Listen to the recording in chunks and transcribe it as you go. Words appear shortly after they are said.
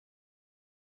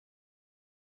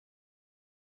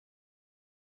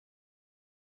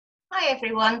Hi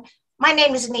everyone, my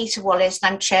name is Anita Wallace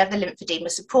and I'm Chair of the Lymphedema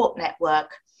Support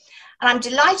Network. And I'm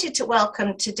delighted to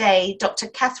welcome today Dr.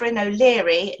 Catherine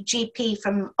O'Leary, GP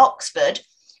from Oxford,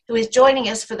 who is joining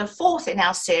us for the fourth in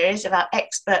our series of our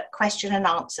expert question and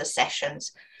answer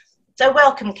sessions. So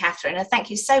welcome Catherine, and thank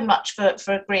you so much for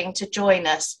agreeing to join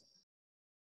us.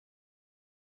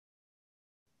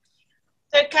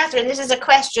 So Catherine, this is a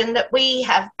question that we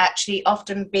have actually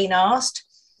often been asked.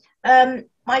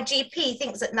 My GP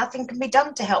thinks that nothing can be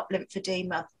done to help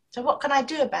lymphedema. So what can I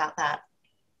do about that?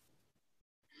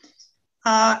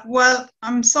 Well,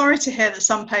 I'm sorry to hear that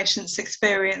some patients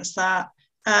experience that.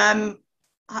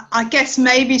 I guess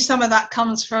maybe some of that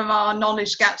comes from our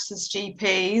knowledge gaps as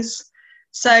GPs.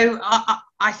 So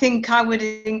I think I would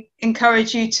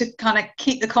encourage you to kind of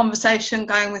keep the conversation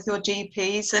going with your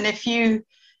GPs. And if you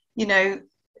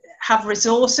have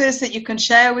resources that you can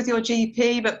share with your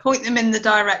GP, but point them in the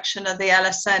direction of the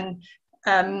LSN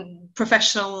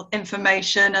professional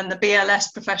information and the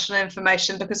BLS professional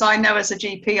information, because I know as a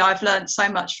GP I've learned so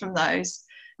much from those,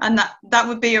 and that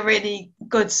would be a really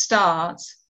good start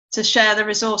to share the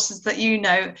resources that you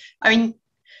know. I mean,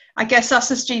 I guess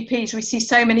us as GPs, we see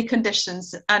so many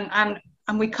conditions and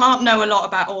we can't know a lot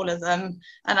about all of them,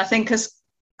 and I think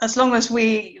as long as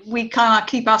we kind of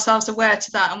keep ourselves aware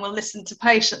to that and we'll listen to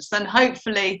patients, then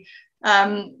hopefully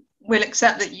we'll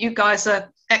accept that you guys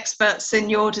are experts in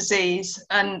your disease,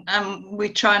 and we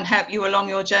try and help you along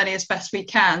your journey as best we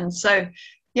can. So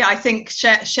yeah, I think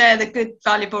share the good,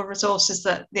 valuable resources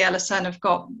that the LSN have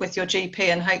got with your GP,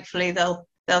 and hopefully they'll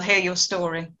hear your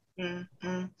story.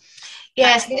 Mm-hmm.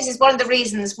 Yes, this is one of the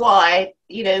reasons why,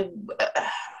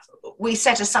 we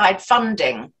set aside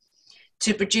funding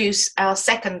to produce our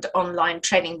second online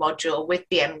training module with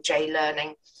BMJ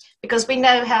Learning, because we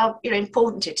know how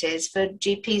important it is for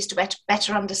GPs to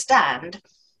better understand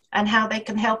and how they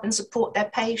can help and support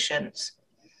their patients.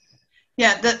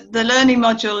 Yeah, the learning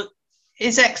module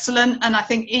is excellent, and I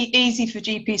think easy for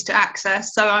GPs to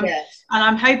access. So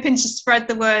I'm hoping to spread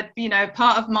the word.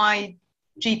 Part of my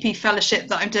GP fellowship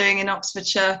that I'm doing in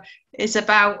Oxfordshire is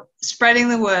about spreading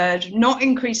the word, not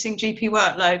increasing GP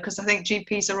workload, because I think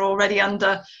GPs are already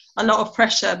under a lot of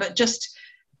pressure, but just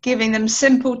giving them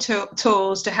simple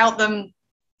tools to help them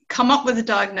come up with a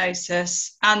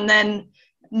diagnosis and then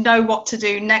know what to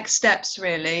do, next steps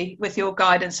really, with your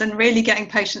guidance, and really getting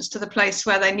patients to the place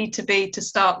where they need to be to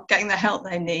start getting the help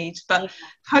they need. But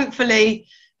hopefully,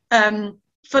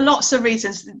 for lots of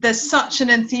reasons, there's such an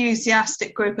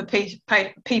enthusiastic group of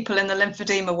people in the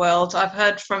lymphedema world. I've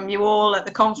heard from you all at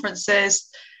the conferences,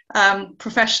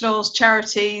 professionals,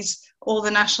 charities, all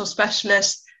the national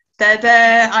specialists. They're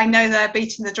there. I know they're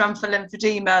beating the drum for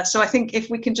lymphedema. So I think if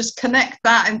we can just connect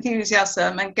that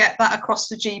enthusiasm and get that across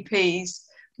to GPs,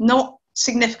 not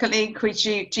significantly increase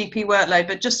GP workload,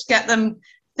 but just get them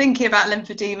thinking about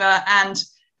lymphedema and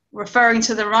referring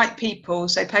to the right people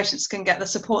so patients can get the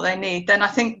support they need, then I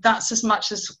think that's as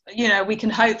much as we can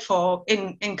hope for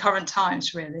in current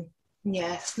times, really.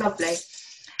 Yes, lovely.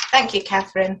 Thank you,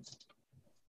 Catherine.